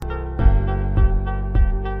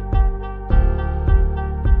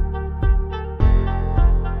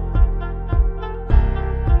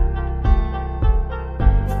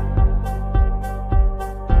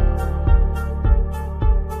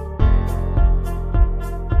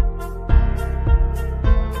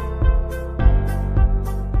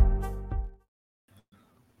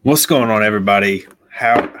What's going on, everybody?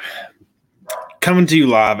 Coming to you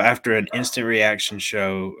live after an instant reaction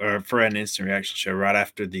show, right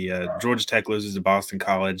after the Georgia Tech loses to Boston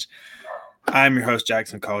College. I'm your host,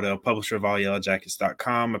 Jackson Caudell, publisher of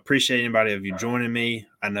AllYellowJackets.com. Appreciate anybody of you joining me.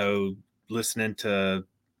 I know listening to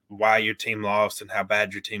why your team lost and how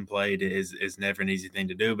bad your team played is never an easy thing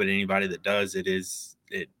to do, but anybody that does, it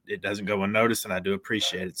doesn't go unnoticed, and I do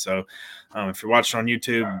appreciate it. So if you're watching on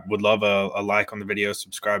YouTube, would love a like on the video,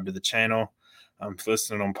 subscribe to the channel. If you're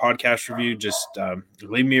listening on podcast review, just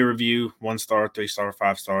leave me a review, 1 star, 3 star,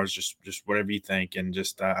 5 stars, just whatever you think, and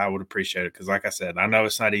just I would appreciate it, because like I said, I know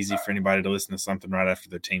it's not easy for anybody to listen to something right after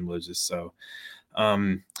their team loses. So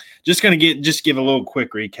just gonna give a little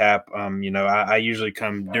quick recap. I usually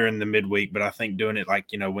come during the midweek, but I think doing it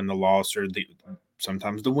when the loss or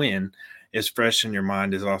sometimes the win is fresh in your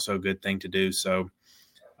mind is also a good thing to do. So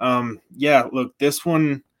look, this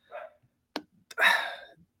one,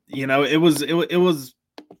 it was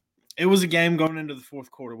a game going into the fourth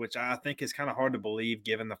quarter, which I think is kind of hard to believe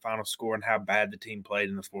given the final score and how bad the team played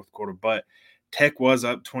in the fourth quarter. But Tech was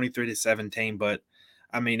up 23-17, but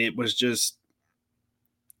I mean, it was just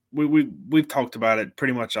we've talked about it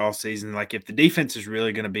pretty much all season. Like, if the defense is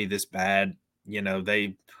really going to be this bad,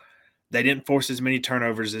 they didn't force as many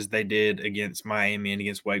turnovers as they did against Miami and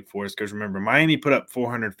against Wake Forest, because remember, Miami put up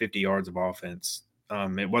 450 yards of offense.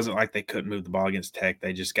 It wasn't like they couldn't move the ball against Tech.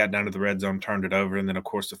 They just got down to the red zone, turned it over, and then, of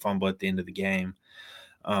course, the fumble at the end of the game.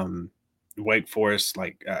 Wake Forest,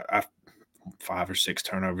 5 or 6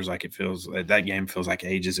 turnovers. That game feels like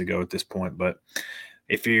ages ago at this point. But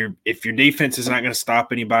if your defense is not going to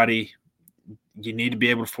stop anybody, you need to be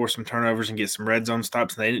able to force some turnovers and get some red zone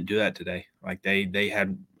stops. And they didn't do that today. They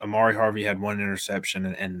had Amari Harvey had 1 interception,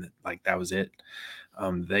 and that was it.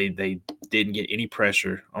 They didn't get any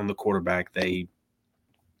pressure on the quarterback. I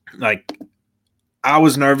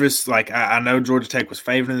was nervous. I know Georgia Tech was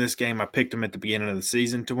favored in this game. I picked them at the beginning of the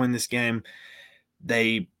season to win this game.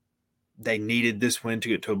 They needed this win to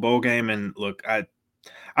get to a bowl game. And look,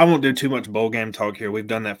 I won't do too much bowl game talk here. We've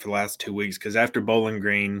done that for the last 2 weeks, because after Bowling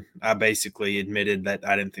Green, I basically admitted that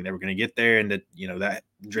I didn't think they were going to get there, and that that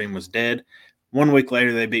dream was dead. 1 week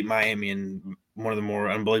later, they beat Miami in one of the more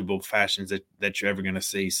unbelievable fashions that you're ever going to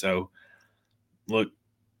see. So, look,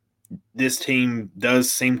 this team does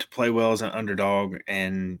seem to play well as an underdog,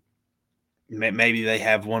 and maybe they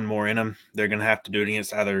have one more in them. They're going to have to do it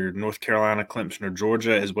against either North Carolina, Clemson, or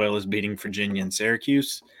Georgia, as well as beating Virginia and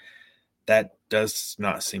Syracuse. That does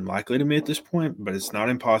not seem likely to me at this point, but it's not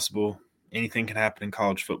impossible. Anything can happen in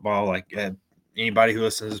college football. Anybody who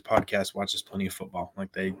listens to this podcast watches plenty of football.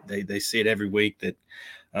 They see it every week that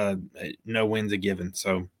no win's a given.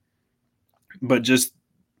 So, but just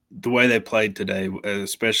the way they played today,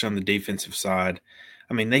 especially on the defensive side,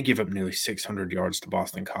 I mean, they give up nearly 600 yards to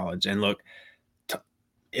Boston College. And look,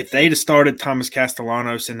 if they'd have started Thomas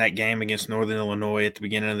Castellanos in that game against Northern Illinois at the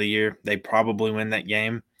beginning of the year, they probably win that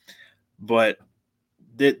game. But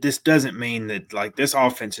this doesn't mean that this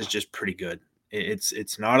offense is just pretty good.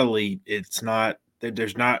 It's not elite. It's not –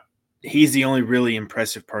 there's not – he's the only really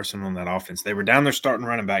impressive person on that offense. They were down there starting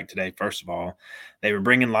running back today, first of all. They were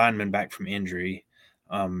bringing linemen back from injury.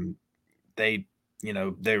 They're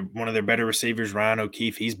one of their better receivers, Ryan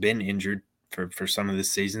O'Keefe. He's been injured for some of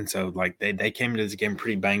this season. So, they came into this game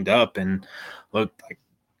pretty banged up. And, look,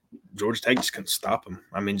 Georgia Tech just couldn't stop them.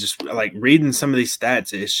 I mean, just reading some of these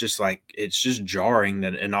stats, it's just jarring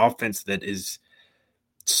that an offense that is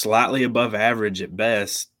slightly above average at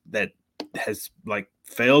best, that has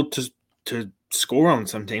failed to score on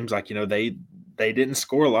some teams. They didn't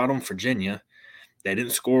score a lot on Virginia. They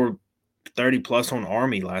didn't score 30 plus on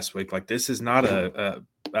Army last week. This is not a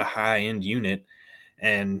high end unit.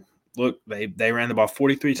 And look, they ran the ball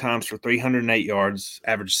 43 times for 308 yards,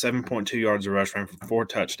 averaged 7.2 yards a rush, ran for 4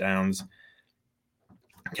 touchdowns.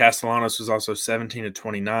 Castellanos was also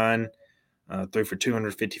 17-29, threw for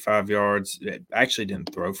 255 yards. It actually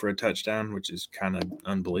didn't throw for a touchdown, which is kind of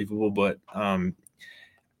unbelievable. But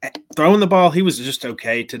throwing the ball, he was just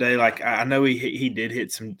okay today. I know he did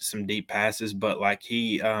hit some deep passes, but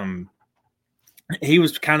he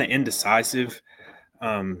was kind of indecisive.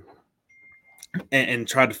 And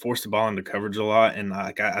tried to force the ball into coverage a lot, and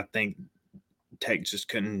I think Tech just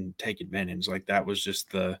couldn't take advantage. That was just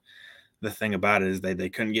the thing about it, is they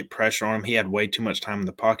couldn't get pressure on him. He had way too much time in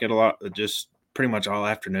the pocket a lot, just pretty much all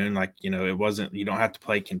afternoon. It wasn't, you don't have to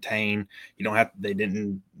play contain. You don't have,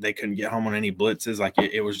 they couldn't get home on any blitzes.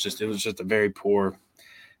 It was just a very poor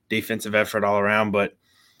defensive effort all around. But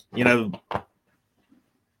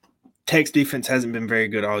Tech's defense hasn't been very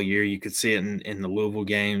good all year. You could see it in the Louisville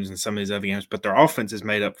games and some of these other games, but their offense has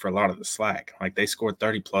made up for a lot of the slack. Like they scored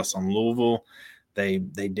 30 plus on Louisville. They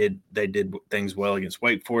did things well against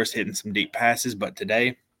Wake Forest, hitting some deep passes, but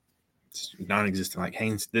today it's non-existent. Like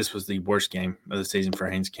Haynes, this was the worst game of the season for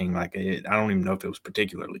Haynes King. Like I don't even know if it was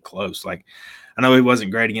particularly close. Like I know he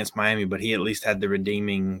wasn't great against Miami, but he at least had the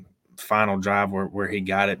redeeming final drive where he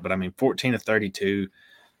got it. But I mean, 14 of 32,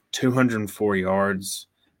 204 yards.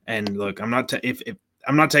 And look, if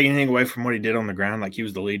I'm not taking anything away from what he did on the ground. Like he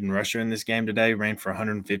was the leading rusher in this game today, ran for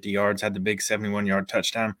 150 yards, had the big 71-yard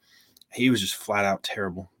touchdown. He was just flat out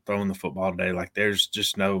terrible throwing the football today. Like there's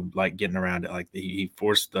just no like getting around it. Like he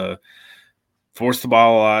forced the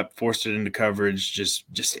ball a lot, forced it into coverage.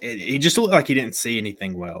 He just looked like he didn't see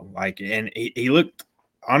anything well. Like and he looked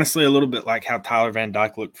honestly a little bit like how Tyler Van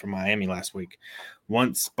Dyke looked for Miami last week.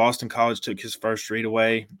 Once Boston College took his first read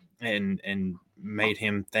away and made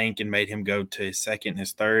him think and made him go to his second and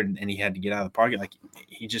his third, and he had to get out of the pocket. Like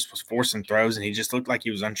he just was forcing throws, and he just looked like he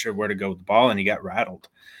was unsure where to go with the ball, and he got rattled.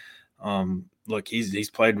 Look, he's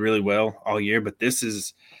played really well all year, but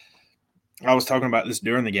I was talking about this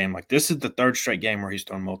during the game. Like this is the third straight game where he's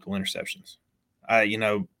thrown multiple interceptions.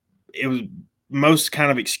 It was most kind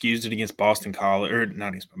of excused it against Boston College or not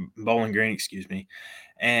against Bowling Green, excuse me,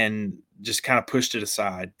 and just kind of pushed it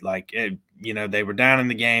aside. Like they were down in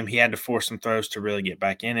the game. He had to force some throws to really get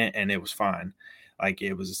back in it, and it was fine. Like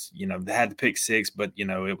it was, they had the pick six, but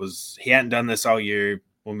he hadn't done this all year.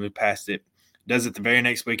 We'll move past it. Does it the very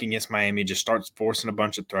next week against Miami, just starts forcing a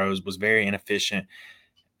bunch of throws, was very inefficient,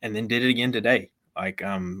 and then did it again today. Like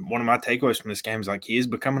one of my takeaways from this game is like he is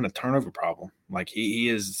becoming a turnover problem. Like he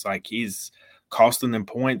is like he's costing them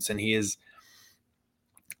points, and he is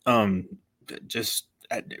just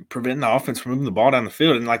preventing the offense from moving the ball down the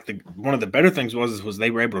field. And like one of the better things was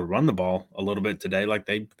they were able to run the ball a little bit today. Like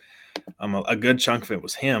they a good chunk of it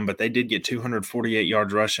was him, but they did get 248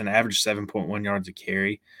 yards rushing, average 7.1 yards a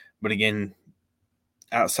carry. But again,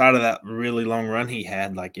 outside of that really long run he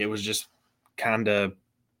had, like it was just kind of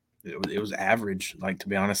it was average. Like to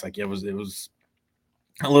be honest, like it was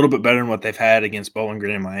a little bit better than what they've had against Bowling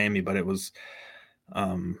Green and Miami, but it was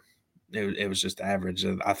it was just average.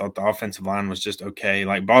 I thought the offensive line was just okay.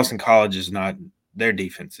 Like Boston College is not their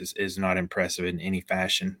defense is not impressive in any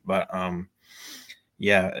fashion, but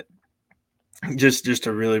yeah. Just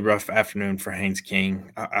a really rough afternoon for Haynes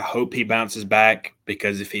King. I hope he bounces back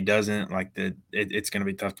because if he doesn't, like it's going to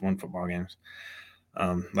be tough to win football games.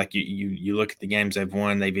 Like you look at the games they've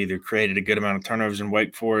won, they've either created a good amount of turnovers in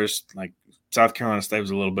Wake Forest, like South Carolina State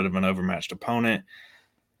was a little bit of an overmatched opponent,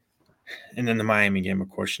 and then the Miami game,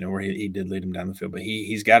 of course, where he did lead him down the field, but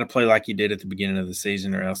he's got to play like he did at the beginning of the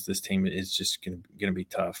season, or else this team is just going to be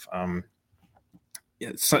tough.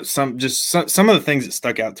 Some of the things that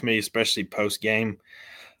stuck out to me, especially post game,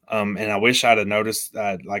 and I wish I'd have noticed.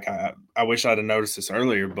 I wish I'd have noticed this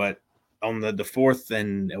earlier, but on the fourth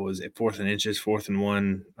and it was at 4th and inches, 4th and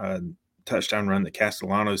 1 touchdown run that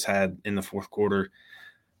Castellanos had in the fourth quarter,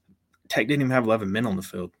 Tech didn't even have 11 men on the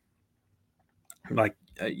field. Like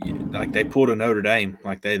they pulled a Notre Dame.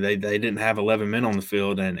 Like they didn't have 11 men on the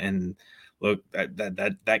field, and look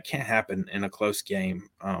that can't happen in a close game.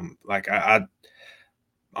 Like I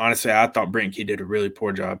honestly, I thought Brinke did a really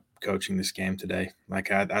poor job coaching this game today.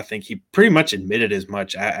 Like I think he pretty much admitted as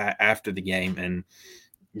much after the game, and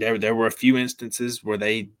there were a few instances where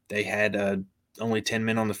they had only 10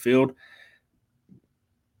 men on the field.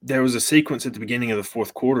 There was a sequence at the beginning of the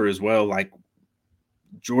fourth quarter as well. Like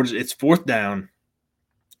Georgia, it's 4th down,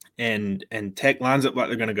 and Tech lines up like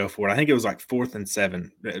they're going to go for it. I think it was like 4th and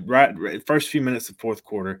 7, right first few minutes of fourth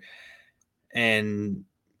quarter, and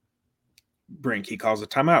Brinke calls a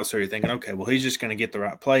timeout. So you're thinking, okay, well, he's just going to get the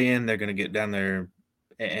right play in. They're going to get down there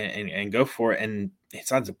and go for it. And he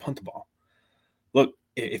decides to punt the ball. Look,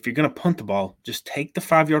 if you're going to punt the ball, just take the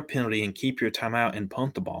 5-yard penalty and keep your timeout and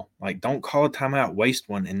punt the ball. Like, don't call a timeout, waste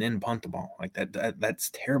one, and then punt the ball. Like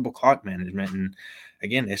that's terrible clock management. And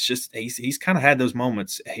again, it's just he's kind of had those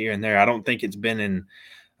moments here and there. I don't think it's been in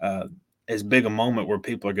as big a moment where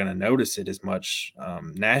people are going to notice it as much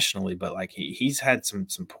nationally, but like he's had some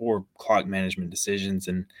poor clock management decisions,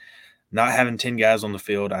 and not having 10 guys on the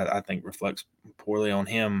field, I think reflects poorly on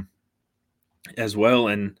him as well.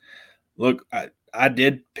 And look, I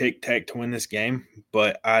did pick Tech to win this game,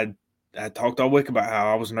 but I talked all week about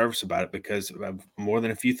how I was nervous about it because of more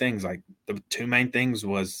than a few things. Like the two main things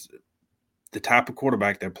was the type of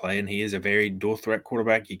quarterback they're playing. He is a very dual threat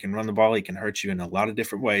quarterback. He can run the ball. He can hurt you in a lot of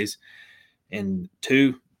different ways. And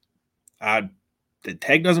 2, the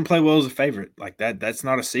Tech doesn't play well as a favorite. Like that's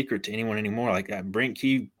not a secret to anyone anymore. Like Brink,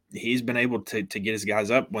 he's been able to get his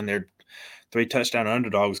guys up when they're three touchdown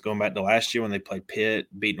underdogs going back to last year when they played Pitt,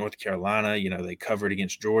 beat North Carolina. They covered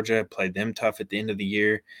against Georgia, played them tough at the end of the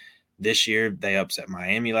year. This year, they upset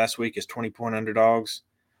Miami last week as 20-point underdogs.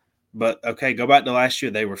 But, okay, go back to last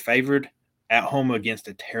year. They were favored at home against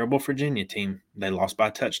a terrible Virginia team. They lost by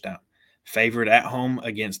a touchdown. Favored at home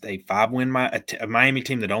against a Miami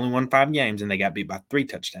team that only won 5 games, and they got beat by 3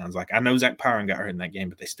 touchdowns. Like, I know Zach Pyron got hurt in that game,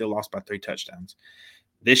 but they still lost by 3 touchdowns.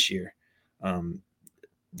 This year,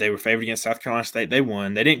 they were favored against South Carolina State. They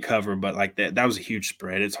won. They didn't cover, but like that was a huge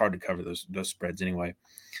spread. It's hard to cover those spreads anyway.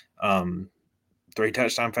 3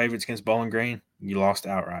 touchdown favorites against Bowling Green. You lost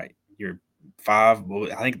outright. You're 5.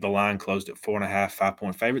 Well, I think the line closed at 4.5,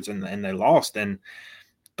 5-point favorites, and they lost. And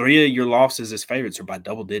 3 of your losses as favorites are by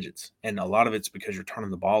double digits, and a lot of it's because you're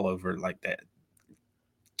turning the ball over like that.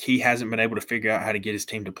 He hasn't been able to figure out how to get his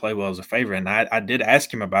team to play well as a favorite. And I did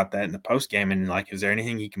ask him about that in the post game, and like, is there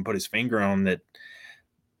anything he can put his finger on that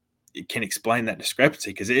it can explain that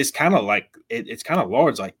discrepancy? Because it's kind of like it's kind of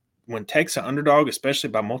large. Like when Tech's an underdog, especially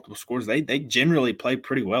by multiple scores, they generally play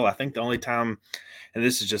pretty well. I think the only time, and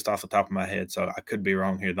this is just off the top of my head, so I could be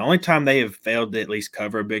wrong here, the only time they have failed to at least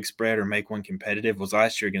cover a big spread or make one competitive was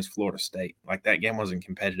last year against Florida State. Like that game wasn't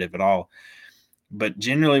competitive at all. But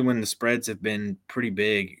generally when the spreads have been pretty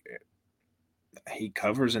big, he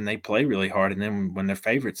covers and they play really hard. And then when they're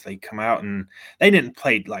favorites, they come out and they didn't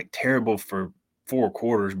play like terrible for 4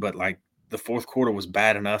 quarters, but like the fourth quarter was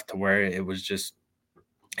bad enough to where it was just,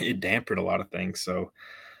 it dampened a lot of things. So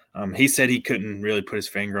he said he couldn't really put his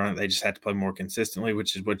finger on it. They just had to play more consistently,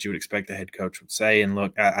 which is what you would expect the head coach would say. And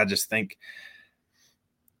look, I just think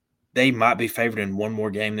they might be favored in one more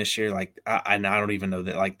game this year. Like, I don't even know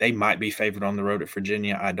that. Like, they might be favored on the road at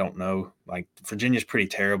Virginia. I don't know. Like, Virginia's pretty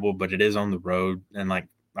terrible, but it is on the road. And, like,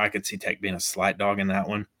 I could see Tech being a slight dog in that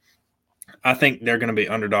one. I think they're going to be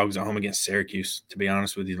underdogs at home against Syracuse, to be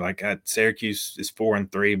honest with you. Like, Syracuse is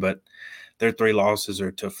 4-3, but their 3 losses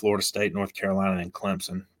are to Florida State, North Carolina, and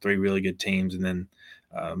Clemson, 3 really good teams. And then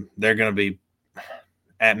they're going to be,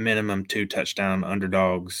 at minimum, 2 touchdown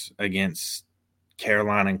underdogs against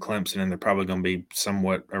Carolina and Clemson, and they're probably going to be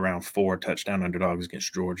somewhat around 4 touchdown underdogs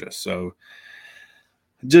against Georgia. So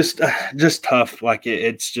just tough. Like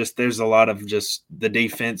it's just, there's a lot of just the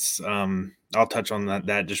defense. I'll touch on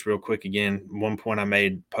that just real quick again. One point I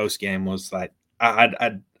made post game was like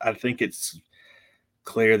I think it's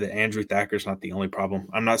clear that Andrew Thacker's not the only problem.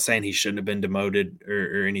 I'm not saying he shouldn't have been demoted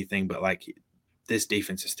or anything, but like this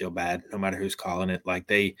defense is still bad no matter who's calling it. Like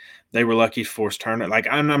they were lucky to force turnover. Like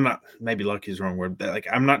I'm not, maybe lucky is the wrong word, but like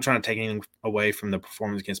I'm not trying to take anything away from the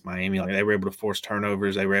performance against Miami. Like they were able to force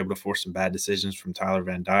turnovers, they were able to force some bad decisions from Tyler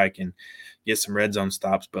Van Dyke and get some red zone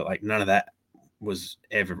stops, but like none of that was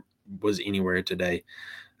anywhere today.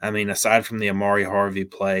 I mean, aside from the Amari Harvey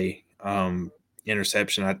play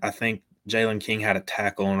interception, I think Jalen King had a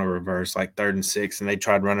tackle on a reverse, like 3rd and 6, and they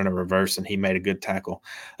tried running a reverse, and he made a good tackle.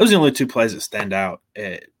 Those are the only 2 plays that stand out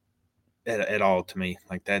at all to me.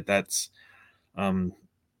 Like that's the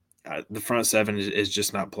front 7 is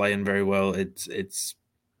just not playing very well. It's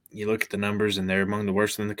you look at the numbers, and they're among the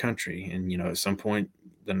worst in the country. And at some point,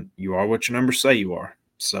 then you are what your numbers say you are.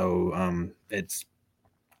 So it's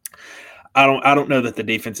I don't know that the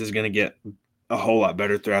defense is going to get a whole lot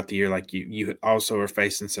better throughout the year. Like you also are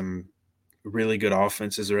facing some really good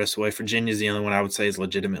offenses the rest of the way. Virginia's the only one I would say is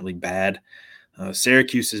legitimately bad.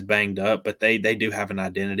 Syracuse is banged up, but they do have an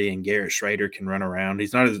identity, and Garrett Schrader can run around.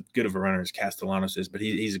 He's not as good of a runner as Castellanos is, but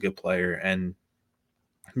he's a good player. And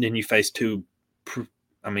then you face 2,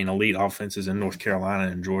 elite offenses in North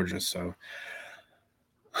Carolina and Georgia. So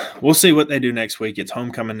we'll see what they do next week. It's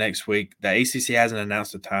homecoming next week. The ACC hasn't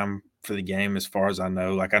announced a time for the game as far as I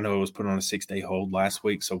know. Like I know it was put on a 6-day hold last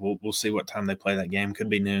week, so we'll see what time they play that game. Could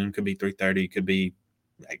be noon, could be 3:30, could be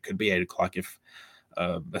 8 o'clock if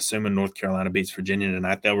assuming North Carolina beats Virginia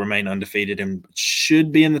tonight. They'll remain undefeated and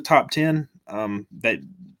should be in the top 10. That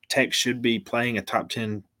Tech should be playing a top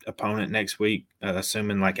 10 opponent next week,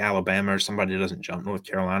 assuming like Alabama or somebody doesn't jump North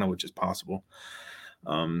Carolina, which is possible.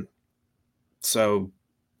 So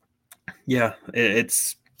yeah,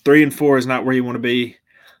 it's 3-4 is not where you want to be.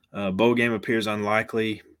 Bowl game appears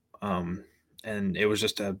unlikely, and it was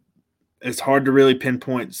just it's hard to really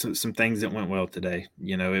pinpoint some things that went well today.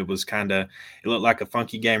 It was it looked like a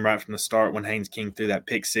funky game right from the start when Haynes King threw that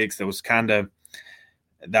pick 6. That was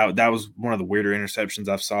that was one of the weirder interceptions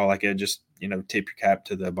I've saw. Like it just, tip your cap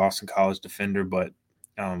to the Boston College defender, but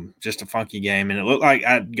just a funky game. And it looked like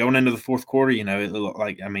going into the fourth quarter, it looked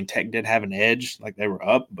like, Tech did have an edge, like they were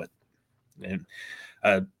up, but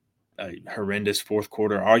a horrendous fourth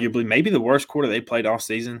quarter, arguably maybe the worst quarter they played all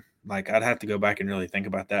season. Like I'd have to go back and really think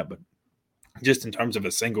about that, but just in terms of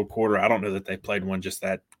a single quarter, I don't know that they played one just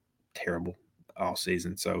that terrible all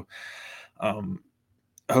season. So I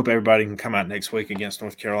hope everybody can come out next week against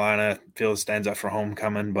North Carolina. Phil stands up for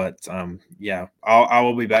homecoming, but yeah, I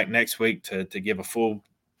will be back next week to give a full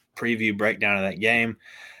preview breakdown of that game.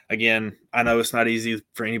 Again, I know it's not easy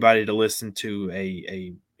for anybody to listen to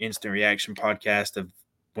a instant reaction podcast of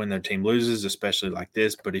when their team loses, especially like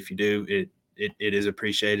this. But if you do, it is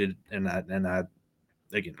appreciated, and I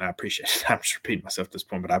again, I appreciate it. I'm just repeating myself at this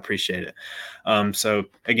point, but I appreciate it. So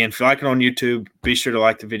again, if you like it on YouTube, be sure to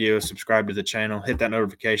like the video, subscribe to the channel, hit that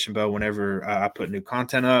notification bell whenever I put new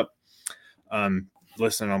content up.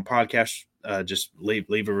 Listen on podcasts, just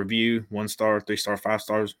leave a review, 1 star, 3 star, 5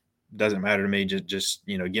 stars. Doesn't matter to me. Just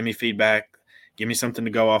give me feedback, give me something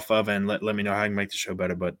to go off of, and let me know how I can make the show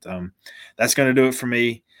better. But that's going to do it for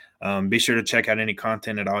me. Be sure to check out any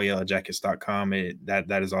content at allyellowjackets.com.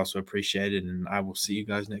 That is also appreciated, and I will see you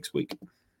guys next week.